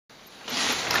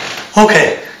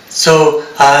Okay, so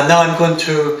now I'm going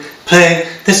to play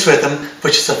this rhythm,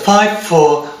 which is a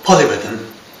 5/4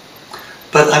 polyrhythm,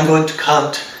 but I'm going to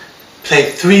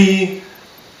play 3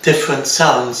 different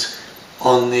sounds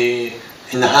in the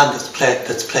hand that's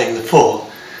playing the 4,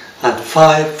 and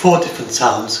 4 different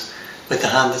sounds with the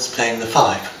hand that's playing the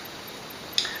 5.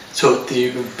 So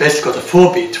you've basically got a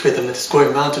 4-beat rhythm that's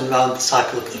going round and round the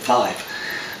cycle of the 5,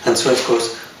 and so it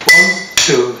goes 1,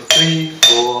 2, 3,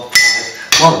 4, 5,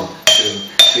 1, 2,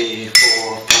 3,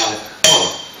 4, 5, 1.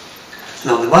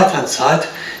 And on the right hand side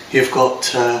you've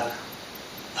got 1,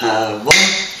 2,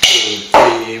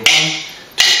 3, 1,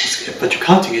 2, but you're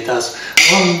counting it as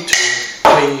 1, 2,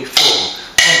 3, 4,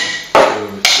 1,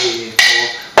 2, 3, 4,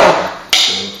 1,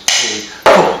 2, 3,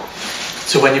 4.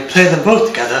 So when you play them both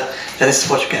together, then this is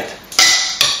what you get.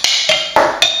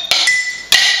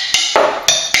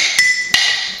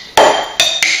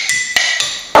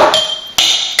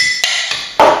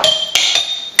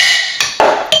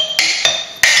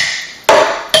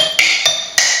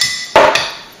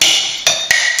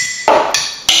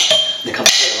 They come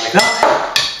together like that.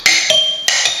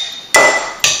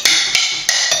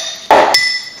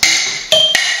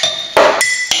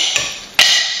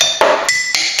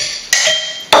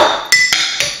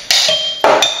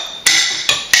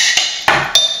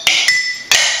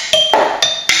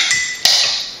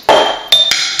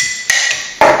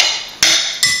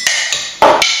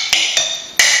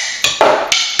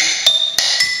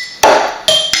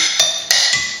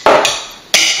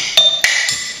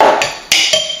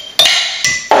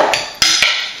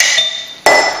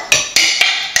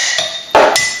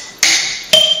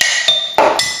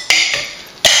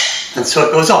 And so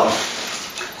it goes on.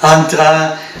 And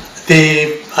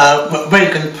the way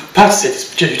you can practice it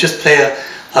is you just play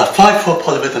a 5/4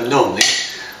 polyrhythm normally,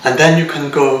 and then you can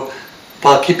go,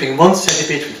 while keeping one steady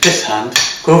beat with this hand,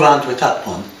 go round with that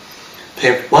one.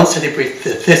 Play one steady beat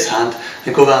with this hand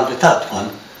and go round with that one,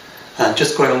 and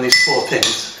just going on these 4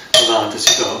 things around as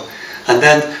you go. And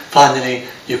then finally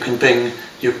you can bring,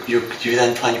 you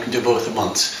then find you can do both at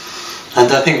once.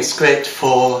 And I think it's great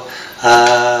for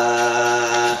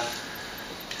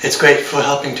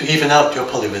helping to even out your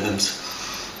polyrhythms.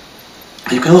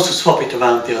 You can also swap it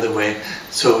around the other way,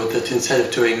 so that instead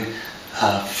of doing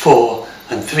 4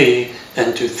 and 3,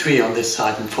 then do 3 on this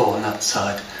side and 4 on that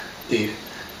side. The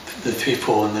 3,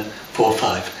 4 and the 4,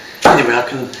 5. Anyway, I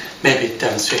can maybe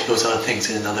demonstrate those other things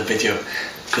in another video,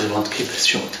 because I want to keep this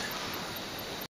short.